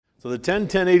So the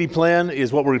 10-10-80 plan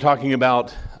is what we're talking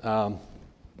about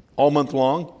all month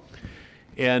long.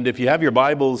 And if you have your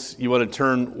Bibles, you want to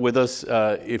turn with us.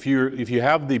 If you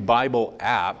have the Bible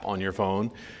app on your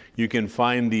phone, you can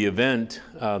find the event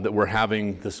that we're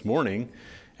having this morning,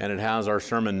 and it has our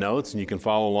sermon notes, and you can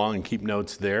follow along and keep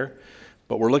notes there.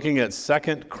 But we're looking at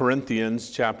 2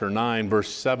 Corinthians chapter 9, verse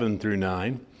 7 through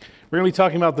 9. We're going to be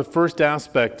talking about the first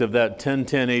aspect of that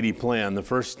 10-10-80 plan, the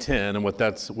first 10, and what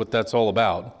that's all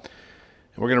about.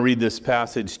 And we're going to read this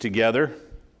passage together.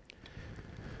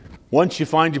 Once you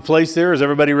find your place there, is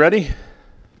everybody ready?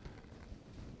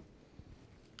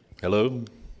 Hello?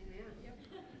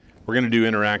 We're going to do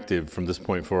interactive from this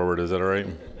point forward. Is that all right?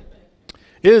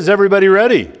 Is everybody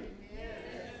ready?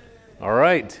 All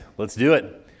right, let's do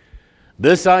it.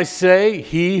 This I say,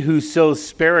 he who sows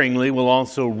sparingly will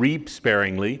also reap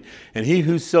sparingly, and he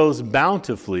who sows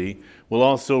bountifully will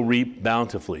also reap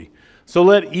bountifully. So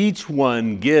let each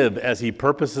one give as he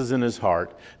purposes in his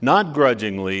heart, not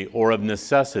grudgingly or of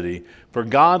necessity, for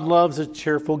God loves a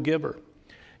cheerful giver.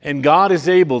 And God is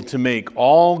able to make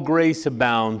all grace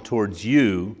abound towards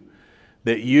you,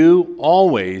 that you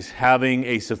always, having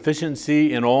a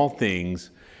sufficiency in all things,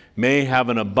 may have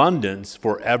an abundance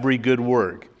for every good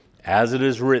work. As it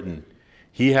is written,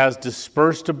 he has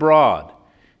dispersed abroad,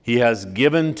 he has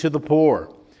given to the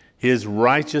poor, his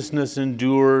righteousness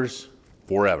endures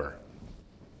forever.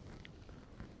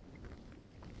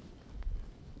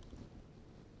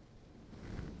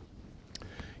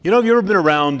 You know, have you ever been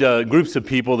around groups of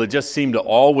people that just seem to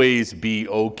always be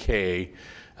okay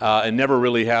and never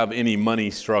really have any money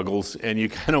struggles, and you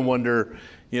kind of wonder,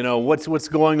 you know, what's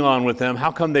going on with them?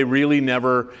 How come they really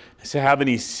never have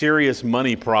any serious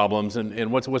money problems,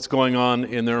 and what's going on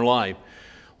in their life?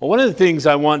 Well, one of the things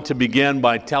I want to begin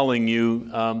by telling you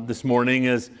this morning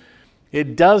is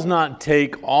it does not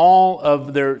take all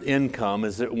of their income,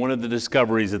 is one of the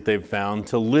discoveries that they've found,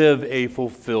 to live a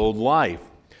fulfilled life.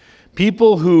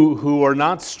 People who are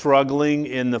not struggling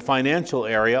in the financial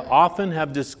area often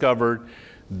have discovered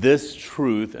this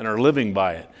truth and are living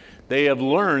by it. They have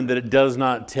learned that it does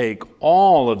not take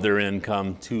all of their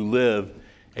income to live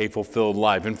a fulfilled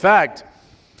life. In fact,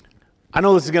 I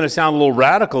know this is going to sound a little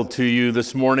radical to you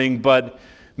this morning, but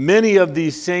many of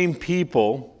these same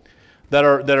people that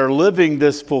are living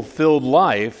this fulfilled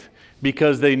life,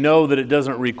 because they know that it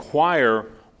doesn't require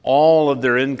all of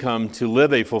their income to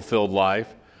live a fulfilled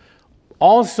life,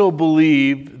 also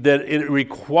believe that it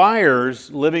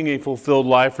requires, living a fulfilled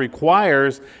life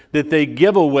requires that they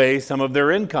give away some of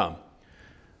their income.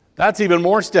 That's even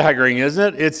more staggering,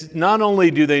 isn't it? It's not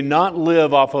only do they not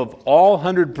live off of all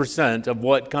 100% of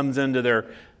what comes into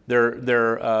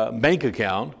their bank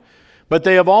account, but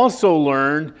they have also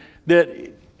learned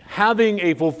that having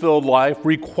a fulfilled life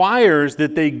requires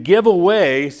that they give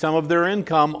away some of their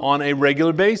income on a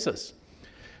regular basis.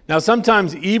 Now,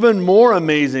 sometimes even more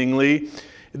amazingly,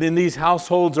 then these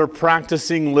households are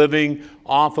practicing living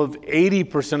off of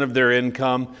 80% of their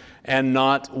income and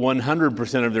not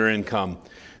 100% of their income.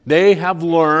 They have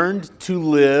learned to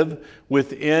live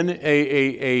within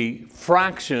a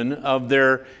fraction of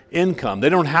their income. They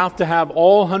don't have to have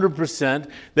all 100%.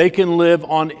 They can live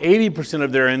on 80%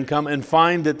 of their income and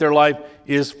find that their life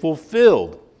is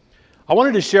fulfilled. I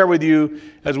wanted to share with you,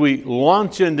 as we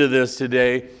launch into this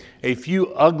today, a few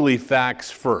ugly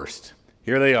facts first.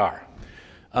 Here they are.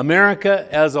 America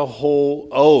as a whole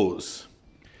owes.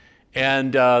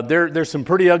 And there's some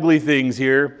pretty ugly things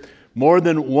here. More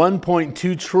than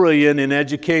 $1.2 trillion in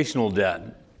educational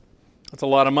debt. That's a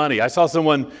lot of money. I saw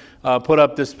someone put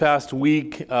up this past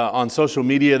week on social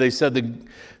media. They said that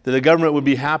the government would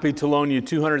be happy to loan you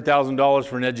 $200,000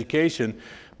 for an education,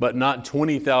 but not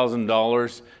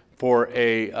 $20,000 for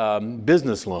a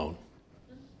business loan.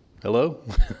 Hello?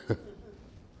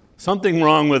 Something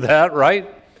wrong with that, right?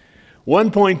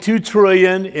 $1.2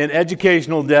 trillion in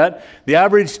educational debt. The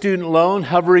average student loan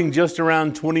hovering just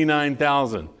around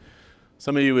 $29,000.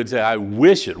 Some of you would say, I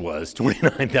wish it was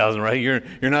 $29,000, right?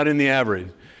 You're not in the average.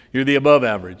 You're the above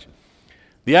average.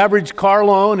 The average car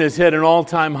loan has hit an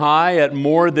all-time high at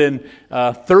more than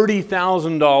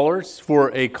 $30,000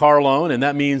 for a car loan, and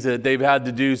that means that they've had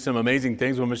to do some amazing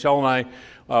things. When Michelle and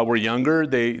I were younger,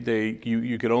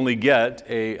 you could only get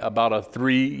about a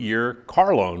 3-year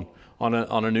car loan on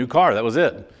a new car. That was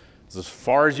it. It's as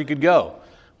far as you could go.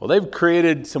 Well, they've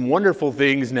created some wonderful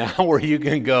things now where you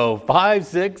can go 5,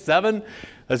 6, 7,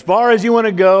 as far as you want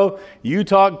to go. You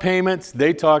talk payments,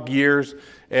 they talk years,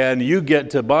 and you get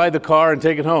to buy the car and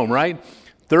take it home, right?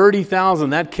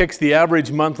 $30,000, that kicks the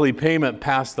average monthly payment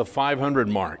past the $500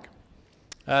 mark.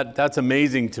 That's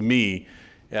amazing to me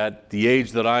at the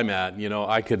age that I'm at. You know,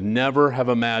 I could never have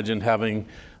imagined having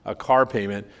a car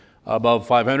payment above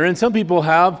 $500. And some people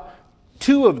have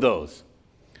 2 of those.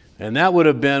 And that would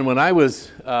have been when I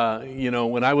was,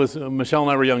 Michelle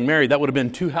and I were young married, that would have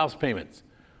been 2 house payments.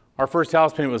 Our first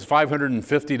house payment was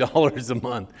 $550 a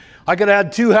month. I could have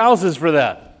had 2 houses for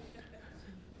that.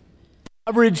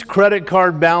 Average credit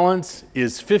card balance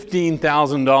is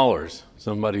 $15,000.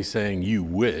 Somebody's saying, you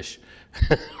wish.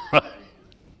 Right.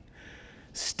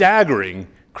 Staggering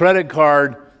credit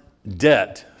card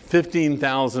debt,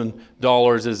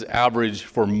 $15,000 is average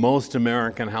for most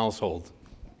American households.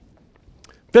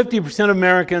 50% of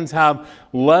Americans have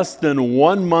less than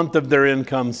 1 month of their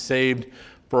income saved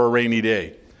for a rainy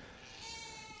day.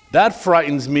 That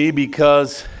frightens me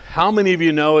because how many of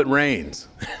you know it rains?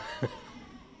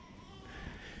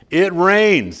 It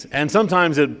rains, and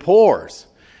sometimes it pours.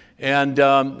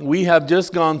 And we have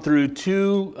just gone through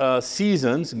 2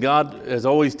 seasons. God has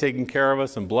always taken care of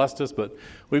us and blessed us, but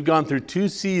we've gone through 2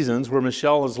 seasons where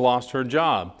Michelle has lost her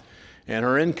job. And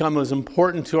her income was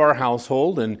important to our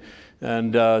household, and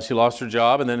she lost her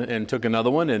job and took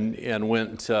another one and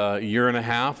went a year and a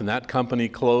half, and that company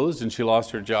closed, and she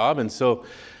lost her job. And so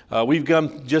we've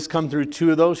just come through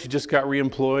 2 of those. She just got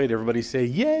reemployed. Everybody say,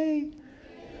 yay!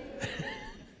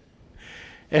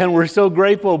 And we're so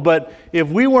grateful. But if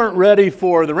we weren't ready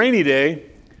for the rainy day,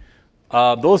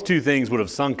 those 2 things would have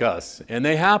sunk us. And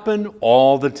they happen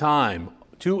all the time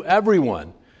to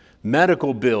everyone.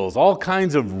 Medical bills, all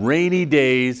kinds of rainy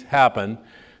days happen.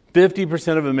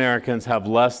 50% of Americans have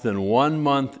less than 1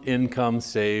 month income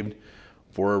saved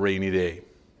for a rainy day.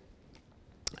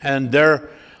 And there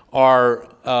are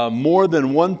more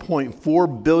than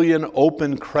 1.4 billion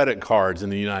open credit cards in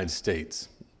the United States.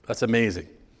 That's amazing.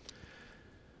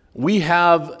 We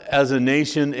have, as a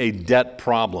nation, a debt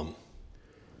problem.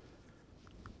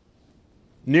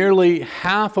 Nearly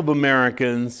half of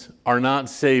Americans are not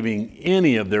saving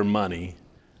any of their money,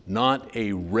 not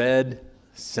a red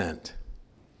cent.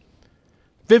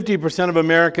 50% of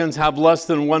Americans have less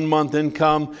than 1 month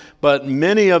income, but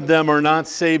many of them are not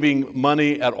saving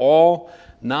money at all,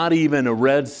 not even a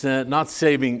red cent, not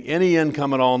saving any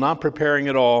income at all, not preparing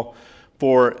at all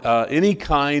for any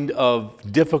kind of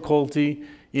difficulty,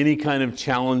 any kind of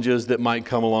challenges that might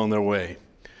come along their way.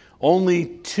 Only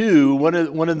 2, one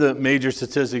of the major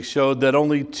statistics showed that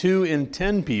only 2 in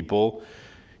 10 people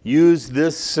use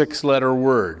this 6-letter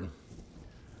word,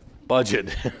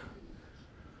 budget.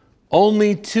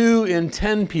 Only 2 in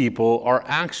 10 people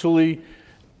actually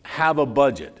have a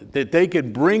budget, that they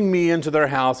could bring me into their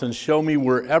house and show me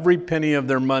where every penny of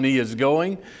their money is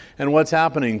going and what's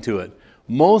happening to it.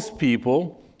 Most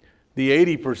people, the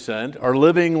 80%, are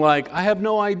living like, I have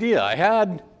no idea. I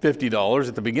had $50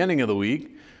 at the beginning of the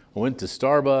week. I went to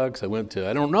Starbucks.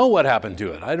 I don't know what happened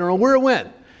to it. I don't know where it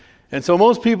went. And so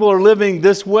most people are living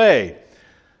this way.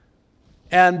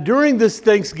 And during this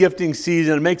Thanksgiving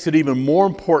season, it makes it even more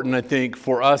important, I think,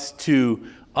 for us to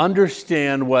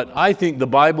understand what I think the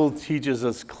Bible teaches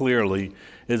us clearly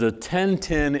is a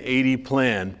 10-10-80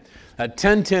 plan. That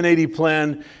 10-10-80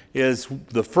 plan is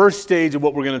the first stage of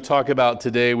what we're going to talk about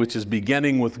today, which is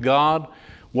beginning with God.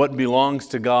 What belongs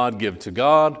to God, give to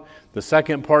God. The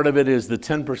second part of it is the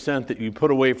 10% that you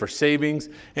put away for savings.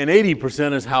 And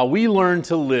 80% is how we learn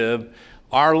to live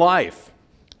our life.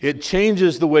 It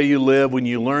changes the way you live when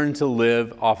you learn to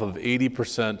live off of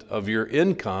 80% of your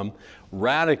income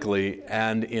radically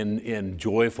and in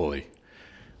joyfully.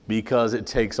 Because it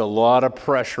takes a lot of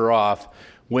pressure off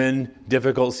when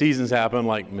difficult seasons happen,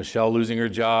 like Michelle losing her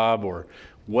job or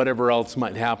whatever else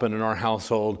might happen in our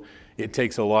household. It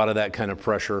takes a lot of that kind of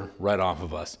pressure right off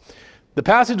of us. The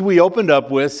passage we opened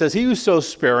up with says, he who sows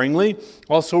sparingly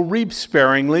also reaps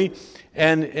sparingly,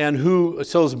 and who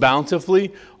sows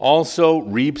bountifully also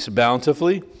reaps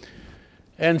bountifully.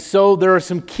 And so there are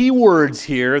some key words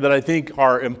here that I think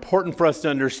are important for us to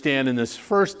understand in this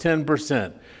first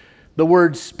 10%. The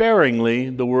word sparingly,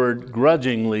 the word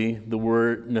grudgingly, the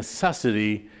word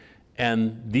necessity,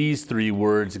 and these 3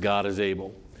 words, God is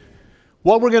able.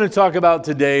 What we're going to talk about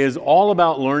today is all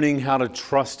about learning how to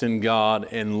trust in God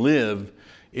and live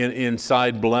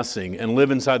inside blessing and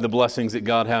live inside the blessings that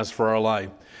God has for our life.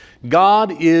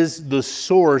 God is the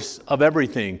source of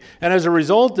everything. And as a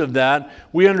result of that,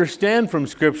 we understand from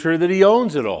Scripture that He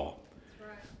owns it all.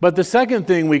 But the second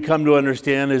thing we come to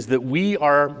understand is that we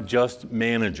are just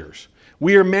managers.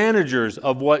 We are managers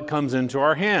of what comes into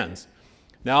our hands.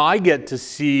 Now, I get to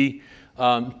see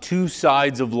 2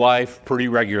 sides of life pretty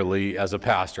regularly as a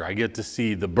pastor. I get to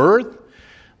see the birth,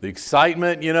 the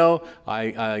excitement,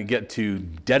 I get to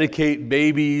dedicate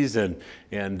babies, and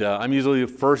I'm usually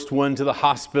the first one to the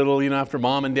hospital, after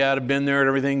mom and dad have been there and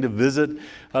everything, to visit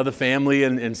the family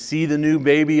and see the new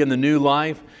baby and the new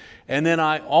life. And then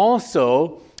I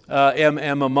also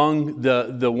am among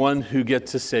the one who get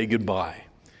to say goodbye.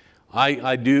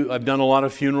 I've done a lot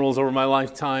of funerals over my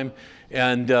lifetime,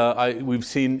 and we've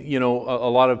seen, a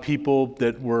lot of people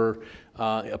that were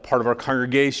a part of our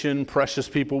congregation, precious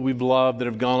people we've loved that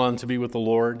have gone on to be with the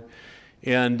Lord.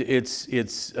 And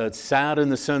it's sad in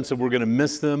the sense of we're going to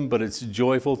miss them, but it's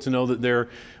joyful to know that they're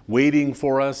waiting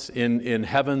for us in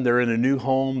heaven. They're in a new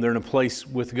home. They're in a place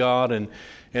with God, and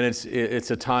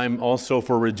it's a time also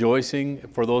for rejoicing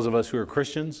for those of us who are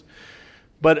Christians.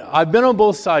 But I've been on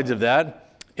both sides of that.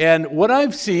 And what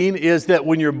I've seen is that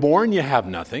when you're born, you have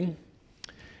nothing.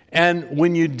 And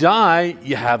when you die,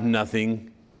 you have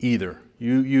nothing either.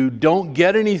 You don't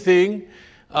get anything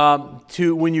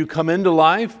when you come into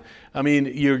life. I mean,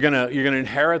 you're gonna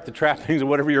inherit the trappings of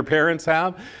whatever your parents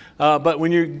have. But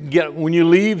when you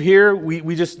leave here,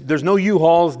 there's no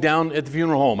U-Hauls down at the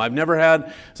funeral home. I've never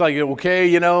had, it's like, okay,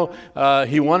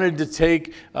 he wanted to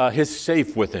take his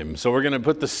safe with him, so we're going to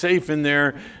put the safe in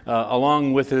there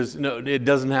along with his, no, it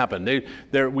doesn't happen.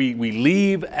 We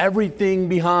leave everything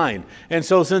behind. And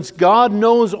so since God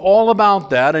knows all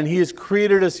about that, and He has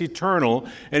created us eternal,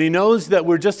 and He knows that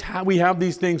we have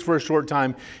these things for a short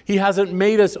time, He hasn't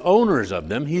made us owners of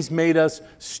them. He's made us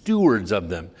stewards of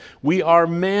them. We are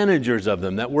managers of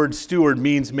them. That word steward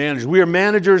means manager. We are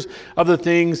managers of the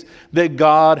things that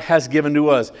God has given to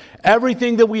us.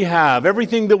 Everything that we have,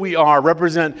 everything that we are,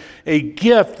 represent a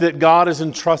gift that God has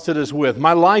entrusted us with.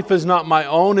 My life is not my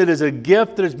own. It is a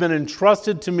gift that has been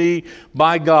entrusted to me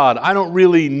by God. I don't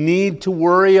really need to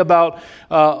worry about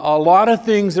a lot of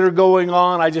things that are going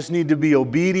on. I just need to be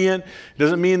obedient. It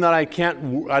doesn't mean that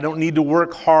I don't need to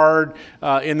work hard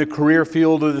in the career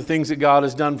field or the things that God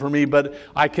has done for me, but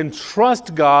I can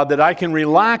trust God, that I can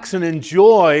relax and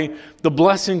enjoy the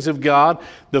blessings of God,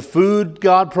 the food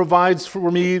God provides for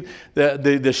me,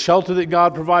 the shelter that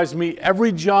God provides me.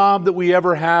 Every job that we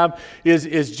ever have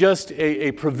is just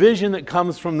a provision that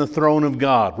comes from the throne of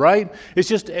God, right? It's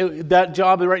just that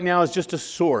job right now is just a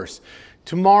source.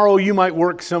 Tomorrow you might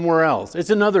work somewhere else. It's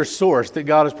another source that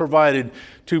God has provided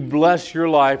to bless your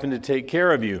life and to take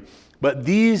care of you. But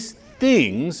these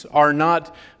things are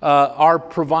not our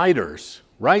providers.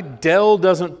 Right? Dell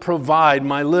doesn't provide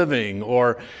my living,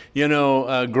 or,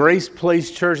 Grace Place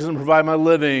Church doesn't provide my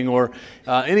living, or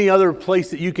any other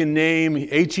place that you can name.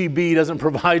 HEB doesn't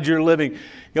provide your living.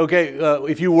 Okay,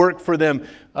 if you work for them,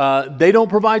 they don't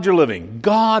provide your living.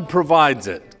 God provides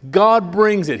it. God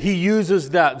brings it. He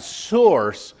uses that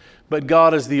source, but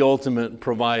God is the ultimate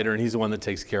provider, and He's the one that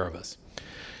takes care of us.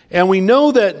 And we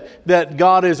know that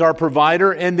God is our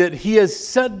provider, and that He has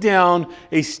set down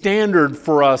a standard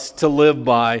for us to live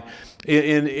by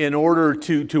in order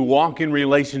to walk in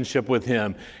relationship with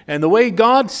Him. And the way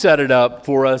God set it up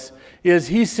for us is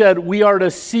He said we are to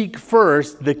seek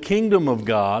first the kingdom of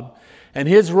God and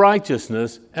His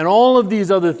righteousness, and all of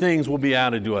these other things will be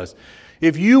added to us.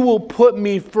 If you will put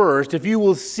me first, if you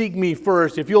will seek me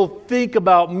first, if you'll think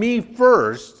about me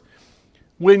first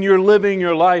when you're living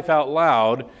your life out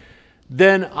loud,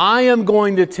 then I am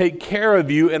going to take care of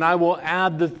you, and I will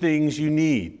add the things you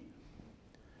need.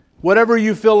 Whatever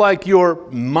you feel like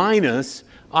you're minus,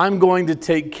 I'm going to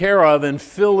take care of and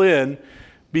fill in,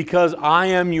 because I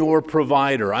am your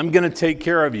provider. I'm going to take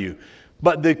care of you.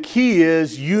 But the key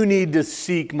is you need to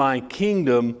seek my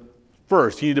kingdom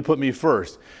first. You need to put me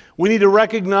first. We need to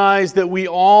recognize that we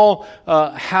all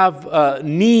have a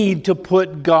need to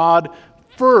put God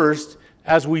first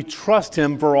as we trust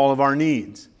Him for all of our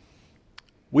needs.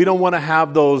 We don't want to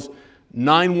have those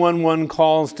 911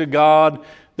 calls to God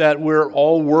that we're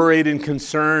all worried and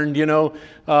concerned,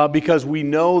 because we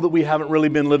know that we haven't really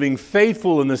been living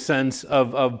faithful in the sense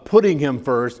of putting Him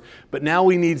first, but now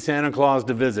we need Santa Claus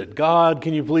to visit. God,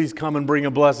 can you please come and bring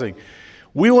a blessing?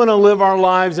 We want to live our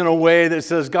lives in a way that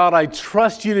says, God, I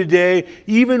trust you today,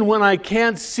 even when I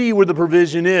can't see where the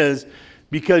provision is,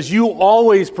 because you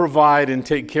always provide and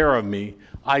take care of me.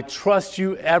 I trust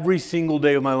you every single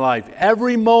day of my life.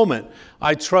 Every moment,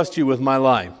 I trust you with my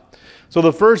life. So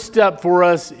the first step for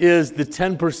us is the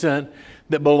 10%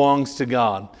 that belongs to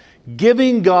God.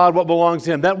 Giving God what belongs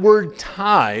to Him. That word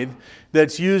tithe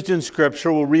that's used in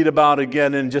Scripture, we'll read about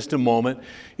again in just a moment,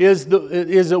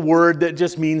 is a word that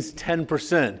just means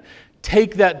 10%.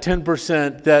 take that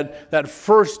 10%, that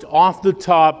first off the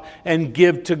top, and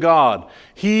give to God.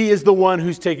 He is the one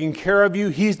who's taking care of you.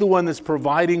 He's the one that's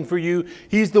providing for you.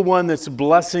 He's the one that's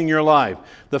blessing your life.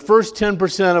 The first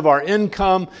 10% of our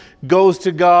income goes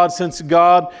to God, since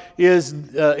God is,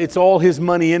 it's all His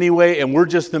money anyway, and we're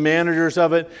just the managers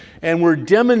of it. And we're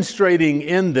demonstrating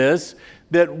in this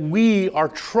that we are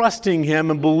trusting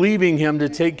Him and believing Him to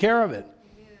take care of it.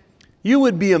 You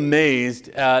would be amazed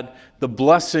at the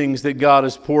blessings that God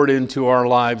has poured into our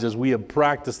lives as we have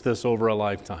practiced this over a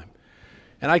lifetime.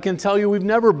 And I can tell you, we've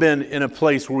never been in a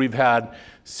place where we've had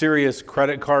serious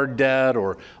credit card debt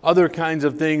or other kinds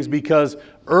of things, because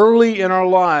early in our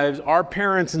lives, our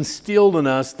parents instilled in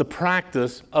us the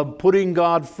practice of putting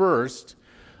God first,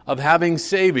 of having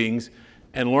savings,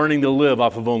 and learning to live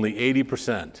off of only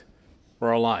 80% for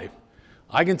our life.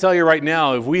 I can tell you right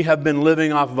now, if we have been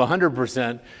living off of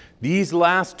 100%, these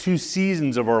last 2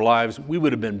 seasons of our lives, we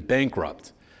would have been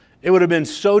bankrupt. It would have been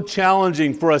so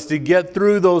challenging for us to get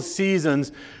through those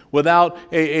seasons without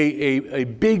a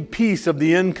big piece of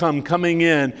the income coming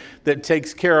in that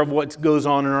takes care of what goes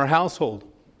on in our household.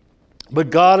 But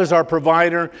God is our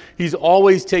provider. He's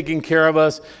always taking care of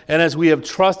us. And as we have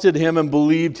trusted Him and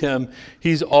believed Him,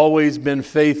 He's always been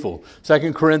faithful.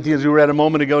 2 Corinthians, we read a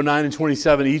moment ago, 9 and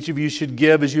 27, each of you should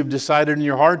give as you have decided in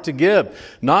your heart to give,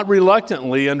 not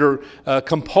reluctantly under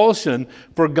compulsion,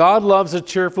 for God loves a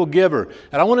cheerful giver.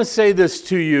 And I want to say this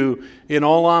to you in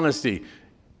all honesty.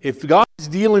 If God is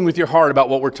dealing with your heart about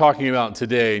what we're talking about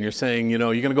today, and you're saying, you're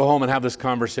going to go home and have this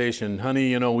conversation,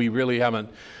 honey, we really haven't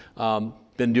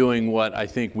been doing what I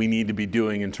think we need to be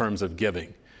doing in terms of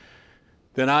giving,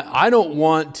 then I don't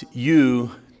want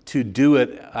you to do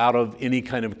it out of any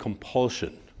kind of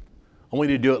compulsion. I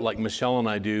want you to do it like Michelle and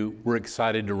I do. We're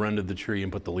excited to run to the tree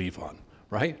and put the leaf on,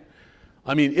 right?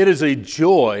 I mean, it is a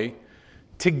joy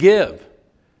to give.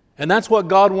 And that's what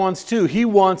God wants too. He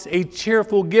wants a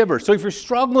cheerful giver. So if you're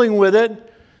struggling with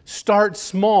it, start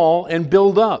small and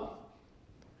build up.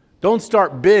 Don't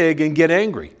start big and get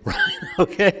angry, right?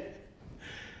 Okay?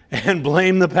 And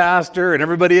blame the pastor and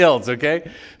everybody else, okay?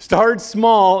 Start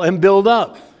small and build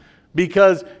up,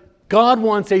 because God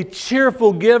wants a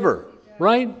cheerful giver,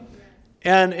 right?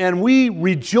 And we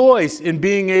rejoice in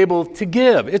being able to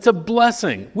give. It's a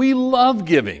blessing. We love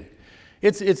giving.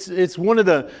 It's one of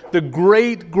the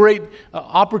great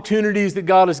opportunities that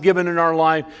God has given in our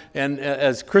life. And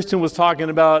as Kristen was talking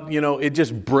about, it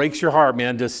just breaks your heart,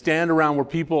 man, to stand around where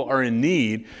people are in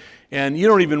need. And you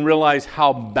don't even realize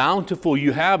how bountiful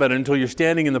you have it until you're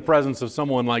standing in the presence of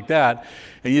someone like that.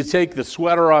 And you take the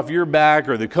sweater off your back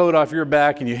or the coat off your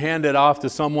back and you hand it off to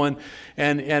someone.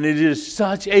 And it is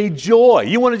such a joy.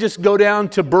 You want to just go down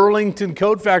to Burlington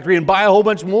Coat Factory and buy a whole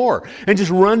bunch more and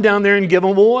just run down there and give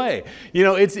them away.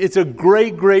 It's a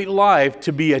great life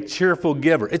to be a cheerful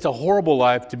giver. It's a horrible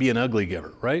life to be an ugly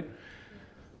giver, right?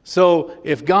 So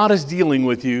if God is dealing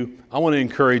with you, I want to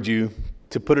encourage you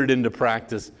to put it into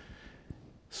practice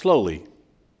slowly,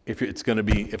 if it's going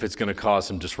to cause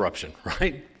some disruption,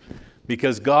 right?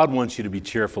 Because God wants you to be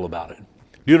cheerful about it.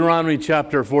 Deuteronomy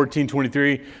chapter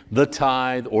 14:23, the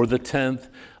tithe or the tenth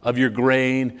of your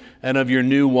grain and of your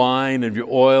new wine, of your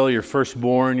oil, your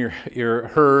firstborn, your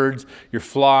herds, your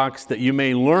flocks, that you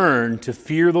may learn to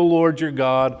fear the Lord your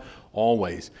God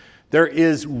always. There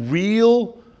is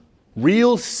real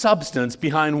substance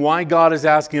behind why God is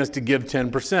asking us to give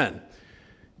 10%.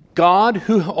 God,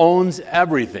 who owns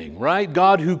everything, right?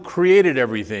 God, who created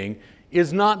everything,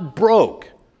 is not broke.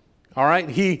 All right?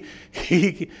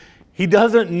 He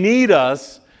doesn't need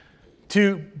us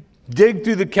to dig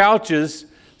through the couches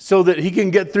so that He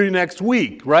can get through next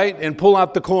week, right? And pull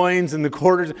out the coins and the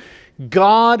quarters.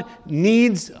 God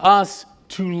needs us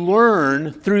to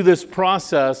learn through this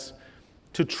process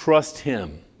to trust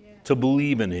Him, to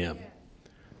believe in Him,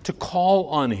 to call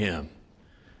on Him,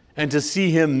 and to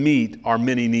see Him meet our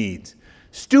many needs.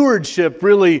 Stewardship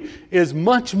really is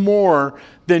much more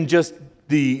than just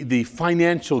the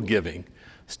financial giving.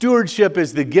 Stewardship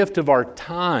is the gift of our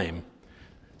time.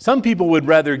 Some people would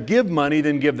rather give money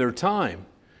than give their time.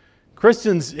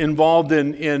 Kristen's involved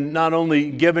in not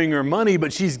only giving her money,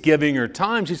 but she's giving her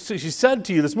time. She said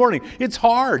to you this morning, it's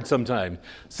hard sometimes.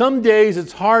 Some days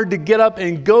it's hard to get up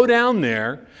and go down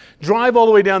there, drive all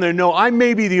the way down there. No, I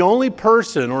may be the only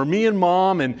person, or me and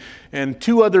Mom and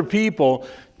 2 other people,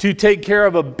 to take care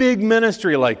of a big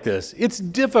ministry like this. It's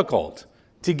difficult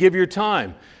to give your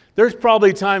time. There's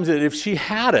probably times that if she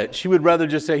had it, she would rather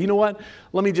just say, you know what,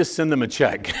 let me just send them a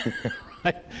check.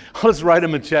 Right? I'll just write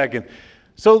them a check. And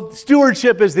so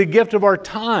stewardship is the gift of our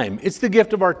time. It's the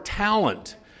gift of our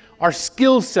talent, our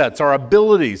skill sets, our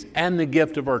abilities, and the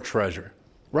gift of our treasure,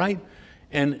 right?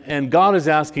 And God is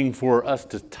asking for us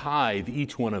to tithe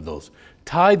each one of those.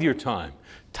 Tithe your time,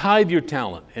 tithe your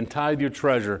talent, and tithe your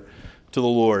treasure to the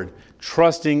Lord,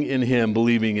 trusting in Him,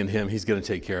 believing in Him. He's going to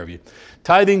take care of you.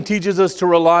 Tithing teaches us to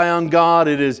rely on God.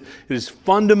 It is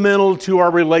fundamental to our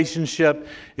relationship.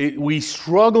 We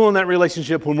struggle in that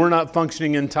relationship when we're not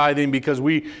functioning in tithing because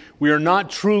we are not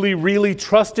truly, really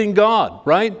trusting God,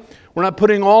 right? We're not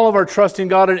putting all of our trust in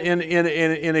God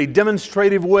in a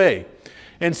demonstrative way.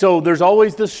 And so there's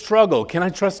always this struggle. Can I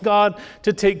trust God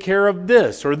to take care of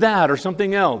this or that or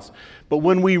something else? But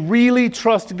when we really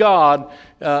trust God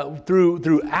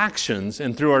through actions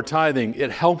and through our tithing, it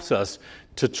helps us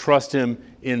to trust Him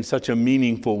in such a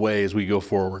meaningful way as we go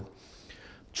forward.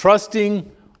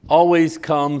 Trusting always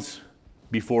comes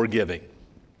before giving.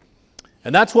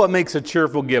 And that's what makes a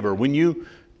cheerful giver. When you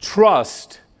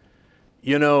trust,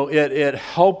 it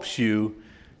helps you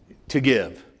to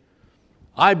give.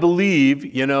 I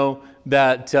believe,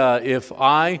 that if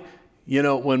I,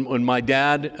 when my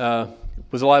dad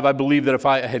was alive, I believe that if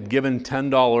I had given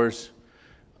 $10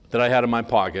 that I had in my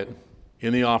pocket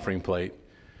in the offering plate,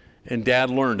 and Dad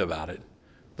learned about it,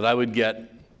 that I would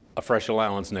get a fresh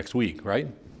allowance next week, right?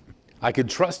 I could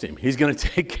trust him. He's going to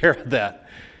take care of that.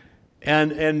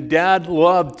 And Dad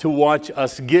loved to watch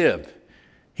us give.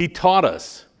 He taught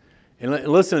us. And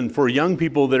listen, for young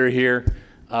people that are here,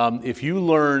 if you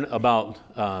learn about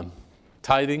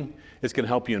tithing, it's going to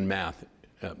help you in math.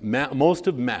 Most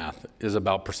of math is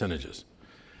about percentages.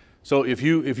 So if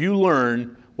you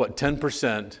learn what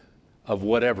 10% of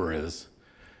whatever is,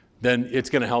 then it's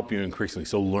going to help you increasingly.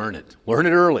 So learn it. Learn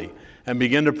it early and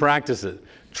begin to practice it.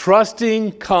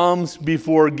 Trusting comes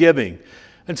before giving.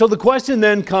 And so the question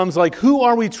then comes like, who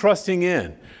are we trusting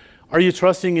in? Are you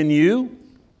trusting in you?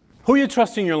 Who are you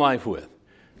trusting your life with?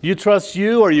 Do you trust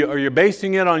you? Are you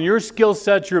basing it on your skill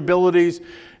sets, your abilities?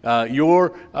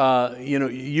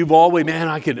 You've always,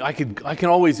 I can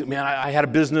always, I had a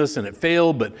business and it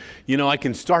failed, but I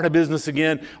can start a business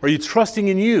again. Are you trusting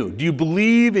in you? Do you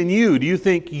believe in you? Do you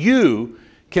think you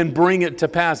can bring it to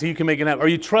pass? You can make it happen. Are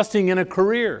you trusting in a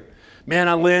career?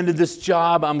 I landed this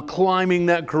job. I'm climbing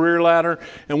that career ladder.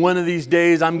 And one of these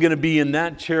days, I'm going to be in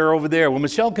that chair over there. Well,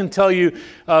 Michelle can tell you,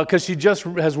 because she just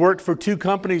has worked for 2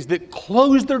 companies that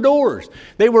closed their doors.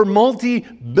 They were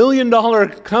multi-billion-dollar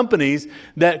companies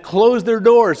that closed their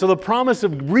doors. So the promise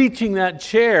of reaching that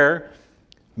chair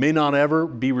may not ever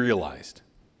be realized.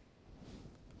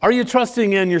 Are you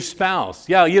trusting in your spouse?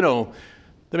 Yeah,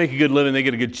 they make a good living. They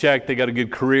get a good check. They got a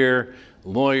good career,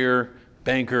 lawyer,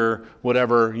 banker,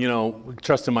 whatever,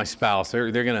 trust in my spouse.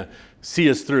 They're going to see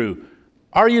us through.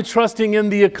 Are you trusting in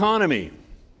the economy?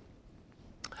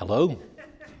 Hello?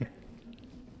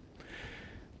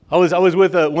 I was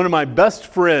with one of my best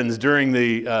friends during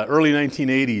the early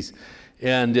 1980s,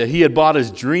 and he had bought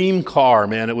his dream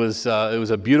car, It was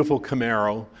a beautiful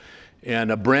Camaro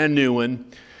and a brand new one,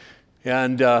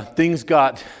 and things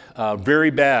got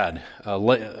very bad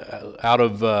out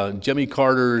of Jimmy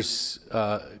Carter's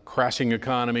crashing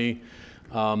economy.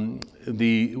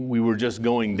 We were just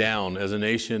going down as a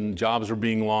nation. Jobs were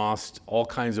being lost. All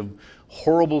kinds of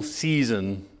horrible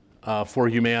season for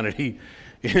humanity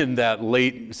in that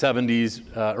late 70s,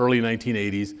 early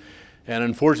 1980s. And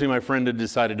unfortunately, my friend had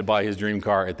decided to buy his dream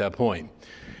car at that point.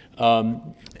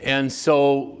 And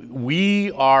so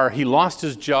he lost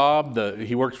his job.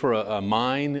 He worked for a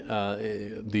mine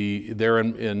there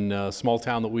in a small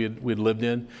town that we'd lived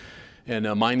in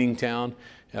a mining town,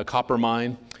 a copper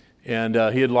mine. And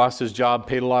he had lost his job,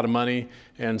 paid a lot of money.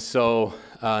 And so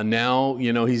now,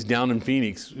 he's down in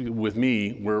Phoenix with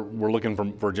me. We're looking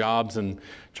for jobs and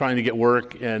trying to get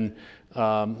work. And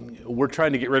we're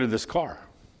trying to get rid of this car.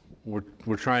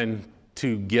 We're trying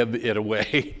to give it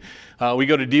away. We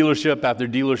go to dealership after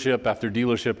dealership after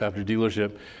dealership after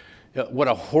dealership. What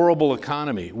a horrible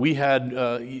economy. We had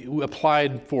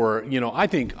applied for, I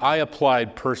think I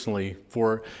applied personally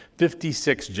for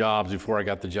 56 jobs before I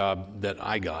got the job that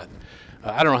I got.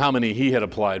 I don't know how many he had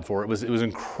applied for. It was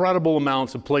incredible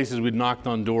amounts of places we'd knocked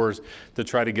on doors to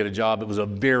try to get a job. It was a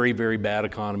very, very bad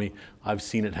economy. I've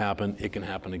seen it happen. It can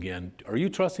happen again. Are you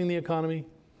trusting the economy?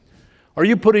 Are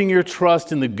you putting your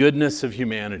trust in the goodness of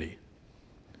humanity?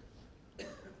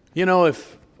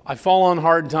 If I fall on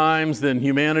hard times, then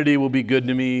humanity will be good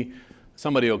to me.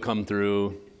 Somebody will come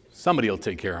through. Somebody will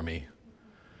take care of me.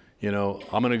 I'm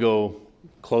going to go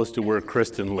close to where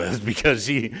Kristen lives because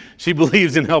she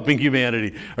believes in helping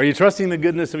humanity. Are you trusting the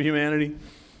goodness of humanity?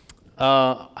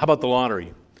 How about the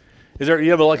lottery?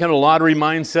 You have a kind of lottery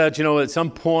mindset? At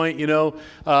some point,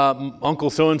 Uncle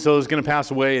so-and-so is going to pass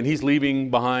away and he's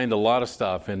leaving behind a lot of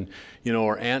stuff, and,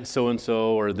 or Aunt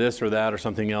so-and-so or this or that or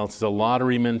something else. It's a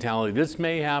lottery mentality. This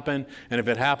may happen, and if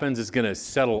it happens, it's going to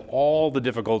settle all the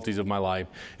difficulties of my life.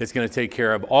 It's going to take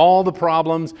care of all the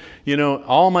problems.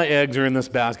 All my eggs are in this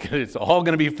basket. It's all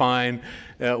going to be fine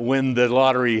when the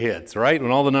lottery hits, right?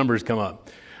 When all the numbers come up.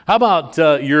 How about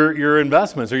your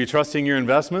investments? Are you trusting your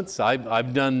investments?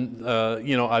 I've done,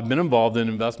 I've been involved in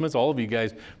investments. All of you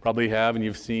guys probably have, and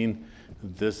you've seen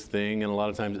this thing, and a lot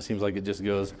of times it seems like it just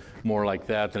goes more like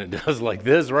that than it does like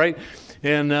this, right?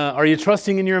 And are you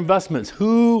trusting in your investments?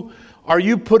 Who are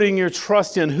you putting your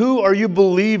trust in? Who are you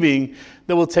believing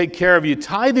that will take care of you?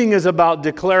 Tithing is about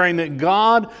declaring that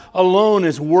God alone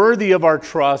is worthy of our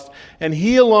trust, and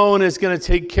He alone is going to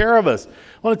take care of us.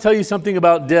 I want to tell you something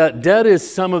about debt. Debt is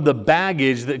some of the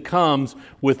baggage that comes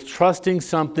with trusting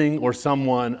something or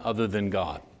someone other than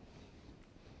God.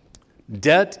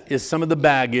 Debt is some of the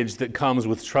baggage that comes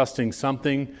with trusting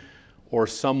something or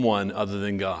someone other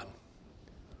than God.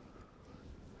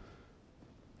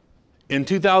 In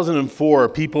 2004,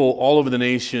 people all over the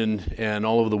nation and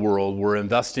all over the world were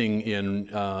investing in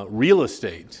real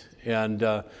estate,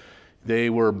 and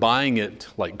they were buying it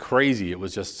like crazy. It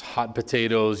was just hot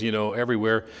potatoes,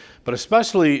 everywhere. But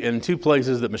especially in two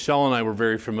places that Michelle and I were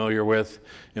very familiar with,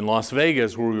 in Las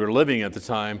Vegas, where we were living at the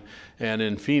time, and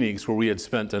in Phoenix, where we had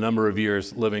spent a number of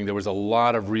years living. There was a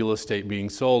lot of real estate being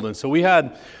sold. And so we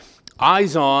had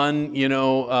eyes on,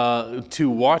 to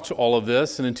watch all of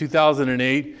this. And in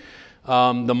 2008,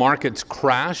 the markets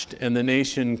crashed and the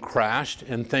nation crashed.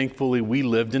 And thankfully, we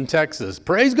lived in Texas.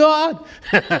 Praise God!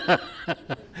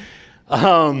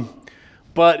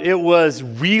 But it was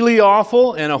really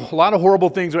awful and a lot of horrible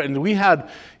things. And we had,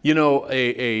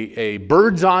 a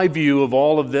bird's eye view of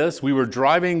all of this. We were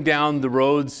driving down the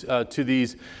roads to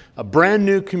these brand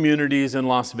new communities in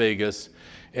Las Vegas.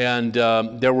 And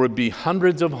there would be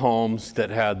hundreds of homes that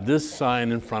had this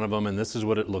sign in front of them, and this is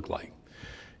what it looked like.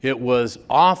 It was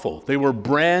awful. They were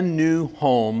brand new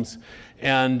homes,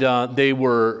 and they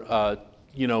were,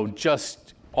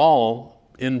 just all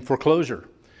in foreclosure.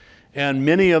 And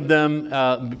many of them,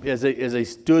 as they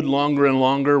stood longer and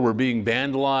longer, were being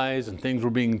vandalized and things were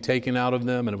being taken out of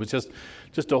them. And it was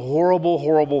just a horrible,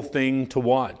 horrible thing to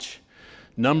watch.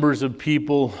 Numbers of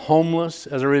people homeless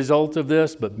as a result of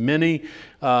this, but many,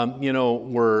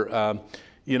 were,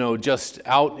 just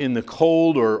out in the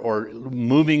cold or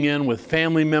moving in with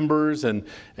family members and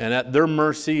at their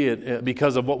mercy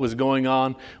because of what was going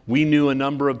on. We knew a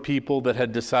number of people that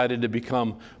had decided to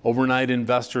become overnight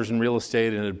investors in real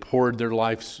estate and had poured their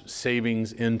life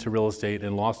savings into real estate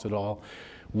and lost it all.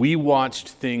 We watched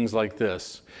things like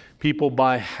this. People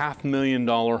buy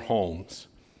 $500,000 homes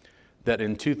that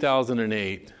in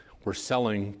 2008 were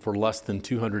selling for less than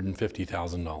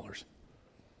 $250,000.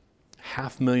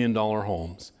 $500,000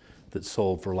 homes that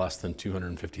sold for less than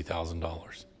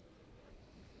 $250,000.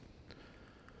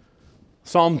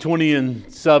 Psalm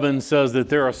 20:7 says that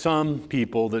there are some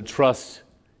people that trust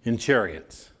in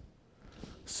chariots.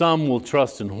 Some will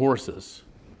trust in horses.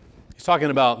 He's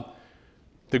talking about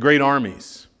the great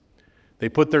armies. They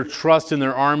put their trust in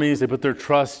their armies. They put their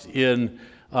trust in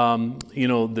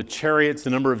the chariots,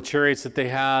 the number of chariots that they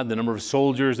had, the number of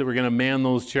soldiers that were going to man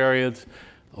those chariots,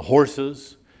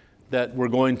 horses that were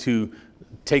going to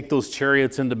take those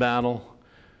chariots into battle.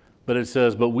 But it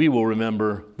says, but we will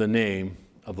remember the name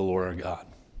of the Lord our God.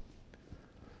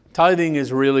 Tithing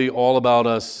is really all about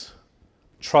us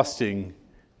trusting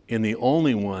in the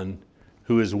only one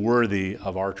who is worthy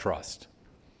of our trust.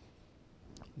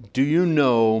 Do you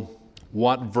know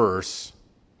what verse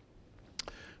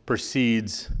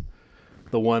precedes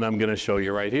the one I'm going to show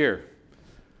you right here?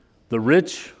 The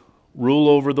rich rule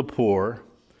over the poor,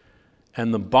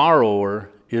 and the borrower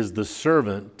is the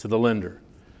servant to the lender.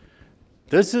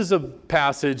 This is a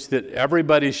passage that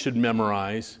everybody should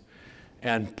memorize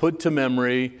and put to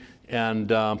memory and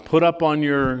put up on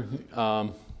your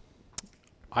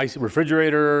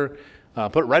refrigerator,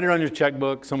 write it on your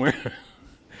checkbook somewhere.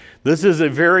 This is a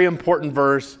very important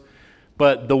verse,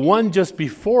 but the one just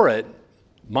before it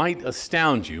might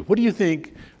astound you. What do you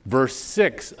think verse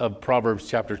 6 of Proverbs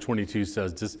chapter 22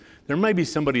 says? There might be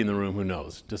somebody in the room who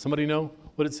knows. Does somebody know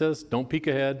what it says? Don't peek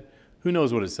ahead. Who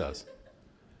knows what it says?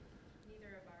 Neither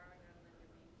a borrower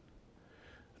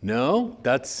nor lender. No,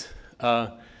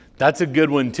 that's a good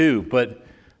one too. But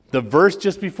the verse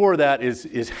just before that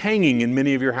is hanging in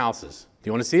many of your houses. Do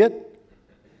you want to see it?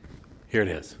 Here it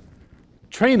is.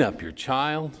 Train up your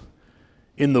child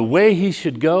in the way he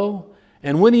should go,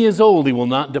 and when he is old, he will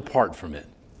not depart from it.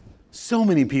 So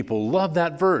many people love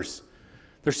that verse.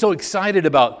 They're so excited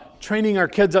about training our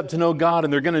kids up to know God,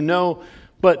 and they're going to know.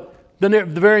 But then the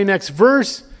very next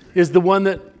verse is the one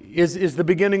that is the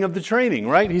beginning of the training,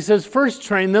 right? He says, first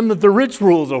train them that the rich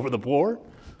rules over the poor.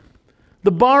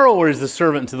 The borrower is the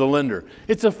servant to the lender.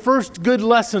 It's a first good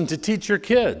lesson to teach your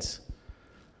kids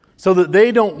so that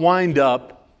they don't wind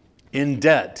up in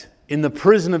debt, in the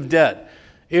prison of debt.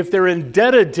 If they're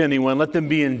indebted to anyone, let them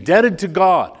be indebted to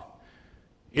God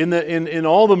in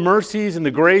all the mercies and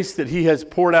the grace that He has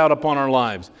poured out upon our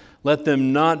lives. Let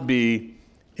them not be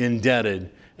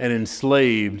indebted and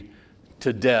enslaved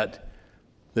to debt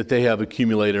that they have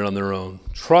accumulated on their own.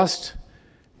 Trust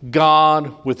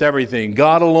God with everything.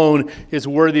 God alone is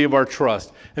worthy of our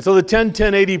trust. And so the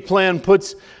 10-10-80 plan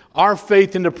puts our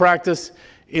faith into practice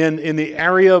in the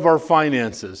area of our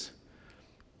finances.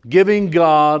 Giving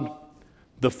God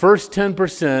the first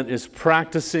 10% is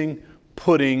practicing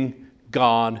putting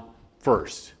God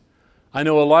first. I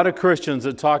know a lot of Christians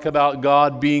that talk about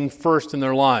God being first in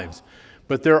their lives,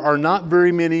 but there are not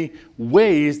very many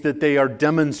ways that they are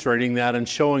demonstrating that and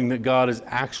showing that God is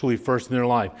actually first in their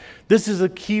life. This is a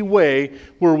key way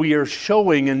where we are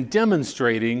showing and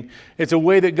demonstrating. It's a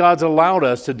way that God's allowed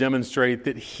us to demonstrate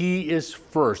that He is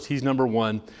first. He's number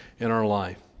one in our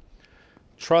life.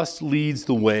 Trust leads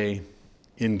the way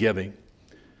in giving.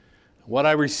 What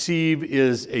I receive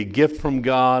is a gift from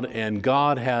God, and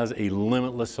God has a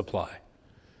limitless supply.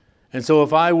 And so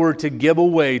if I were to give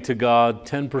away to God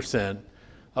 10%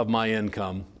 of my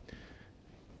income,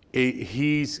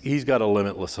 He's got a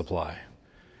limitless supply.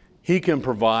 He can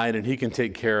provide and He can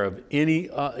take care of any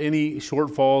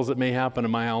shortfalls that may happen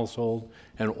in my household,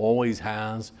 and always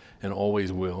has and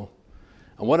always will.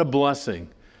 And what a blessing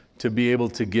to be able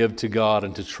to give to God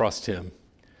and to trust Him.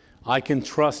 I can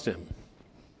trust Him.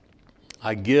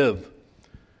 I give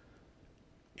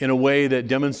in a way that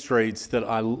demonstrates that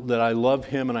I love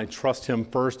Him and I trust Him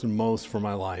first and most for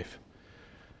my life.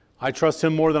 I trust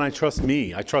Him more than I trust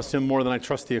me. I trust Him more than I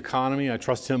trust the economy. I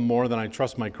trust Him more than I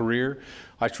trust my career.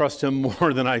 I trust Him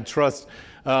more than I trust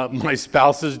my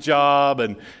spouse's job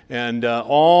and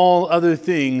all other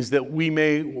things that we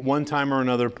may one time or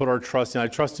another put our trust in. I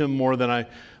trust Him more than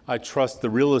I trust the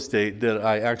real estate that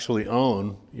I actually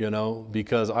own,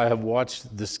 because I have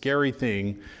watched the scary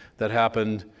thing that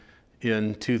happened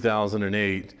in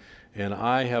 2008, and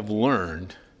I have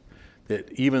learned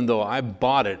that even though I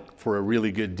bought it for a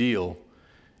really good deal,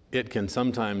 it can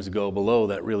sometimes go below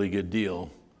that really good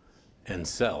deal and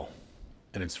sell,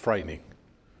 and it's frightening.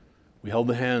 We held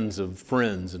the hands of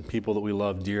friends and people that we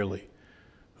love dearly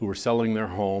who were selling their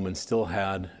home and still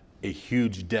had a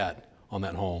huge debt on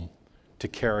that home to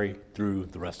carry through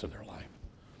the rest of their life.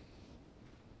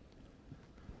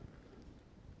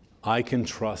 I can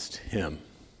trust Him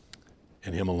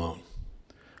and Him alone.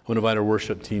 I want to invite our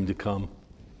worship team to come.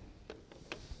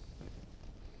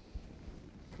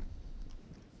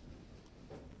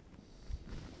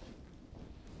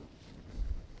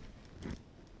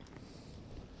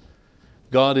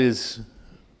 God is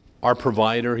our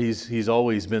provider. He's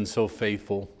always been so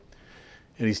faithful,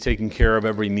 and He's taken care of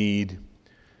every need.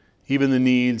 Even the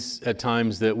needs at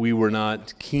times that we were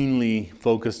not keenly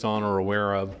focused on or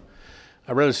aware of.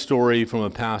 I read a story from a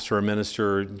pastor or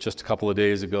minister just a couple of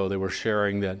days ago. They were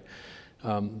sharing that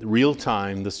real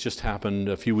time, this just happened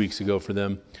a few weeks ago for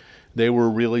them. They were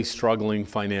really struggling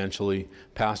financially,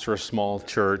 pastor a small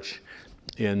church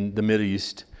in the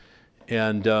Mideast,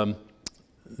 and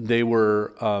they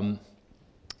were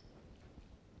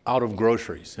out of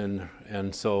groceries.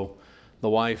 And so the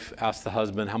wife asked the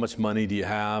husband, how much money do you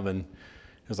have? And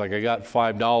he was like, I got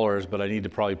 $5, but I need to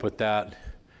probably put that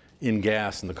in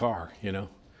gas in the car,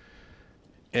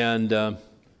 And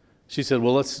she said,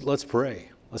 well, let's pray.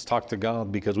 Let's talk to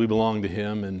God because we belong to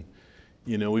Him, and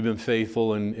we've been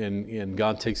faithful, and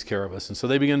God takes care of us. And so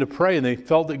they began to pray, and they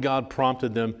felt that God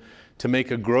prompted them to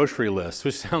make a grocery list,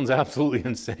 which sounds absolutely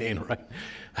insane, right?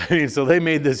 I mean, so they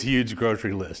made this huge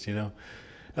grocery list, That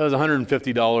was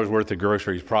 $150 worth of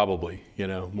groceries, probably,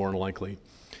 more than likely.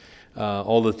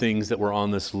 All the things that were on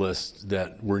this list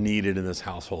that were needed in this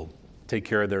household. Take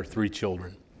care of their 3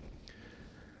 children.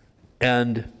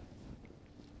 And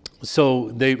so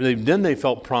they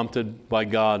felt prompted by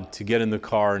God to get in the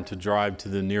car and to drive to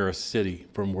the nearest city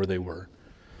from where they were.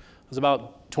 It was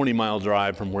about a 20-mile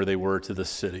drive from where they were to the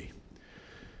city.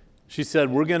 She said,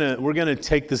 we're gonna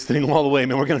take this thing all the way,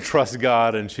 man. We're gonna trust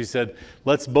God. And she said,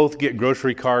 let's both get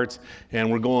grocery carts, and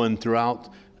we're going throughout.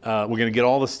 We're gonna get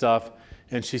all the stuff.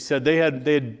 And she said they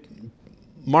had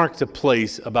marked a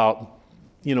place about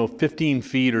 15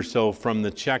 feet or so from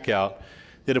the checkout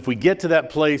that if we get to that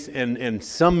place and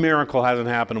some miracle hasn't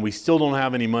happened and we still don't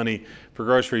have any money for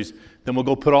groceries, then we'll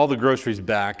go put all the groceries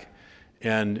back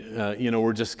and,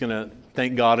 we're just going to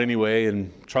thank God anyway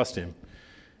and trust Him.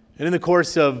 And in the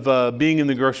course of being in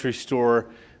the grocery store,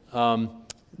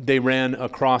 they ran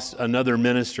across another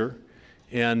minister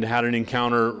and had an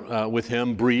encounter with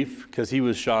him, brief, because he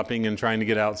was shopping and trying to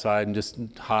get outside and just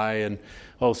hi and,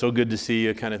 oh, so good to see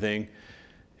you kind of thing.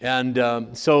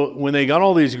 And so when they got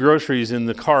all these groceries in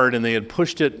the cart and they had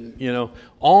pushed it,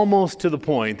 almost to the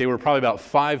point, they were probably about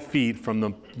 5 feet from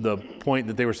the point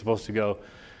that they were supposed to go.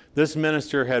 This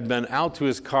minister had been out to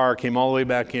his car, came all the way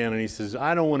back in, and he says,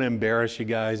 I don't want to embarrass you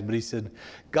guys, but he said,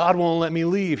 God won't let me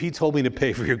leave. He told me to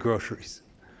pay for your groceries.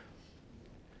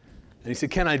 And he said,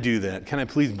 can I do that? Can I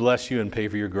please bless you and pay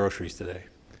for your groceries today?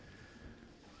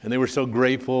 And they were so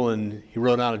grateful, and he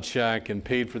wrote out a check and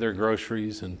paid for their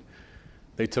groceries, and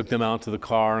they took them out to the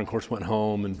car and, of course, went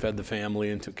home and fed the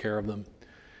family and took care of them.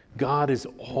 God is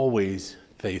always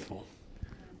faithful.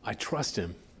 I trust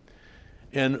Him.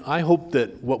 And I hope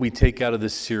that what we take out of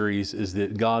this series is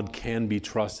that God can be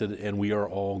trusted, and we are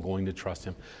all going to trust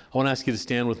Him. I want to ask you to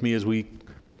stand with me as we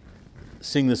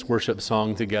sing this worship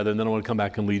song together, and then I want to come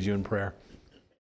back and lead you in prayer.